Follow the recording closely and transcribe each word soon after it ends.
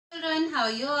everyone, how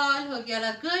are you all? Hope you all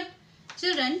are good.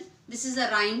 Children, this is a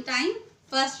rhyme time.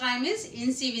 First rhyme is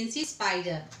Incy Wincy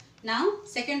Spider. Now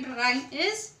second rhyme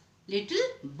is Little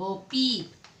Bo Peep.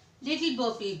 Little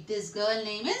Bo Peep, this girl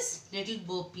name is Little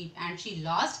Bo Peep and she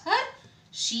lost her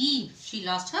sheep. She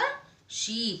lost her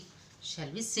sheep. Shall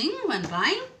we sing one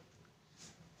rhyme?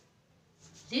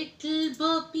 Little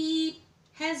Bo Peep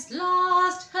has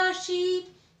lost her sheep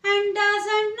and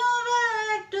doesn't know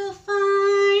where to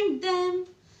find them.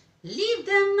 Leave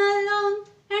them alone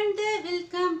and they will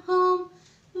come home,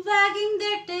 wagging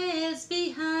their tails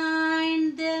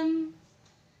behind them.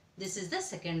 This is the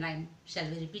second rhyme. Shall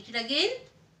we repeat it again?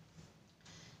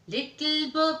 Little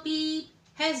Bo Peep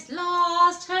has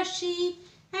lost her sheep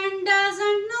and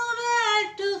doesn't know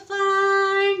where to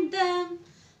find them.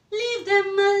 Leave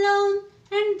them alone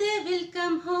and they will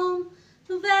come home,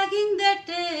 wagging their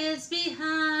tails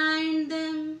behind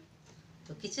them.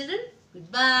 Okay children,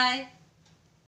 goodbye.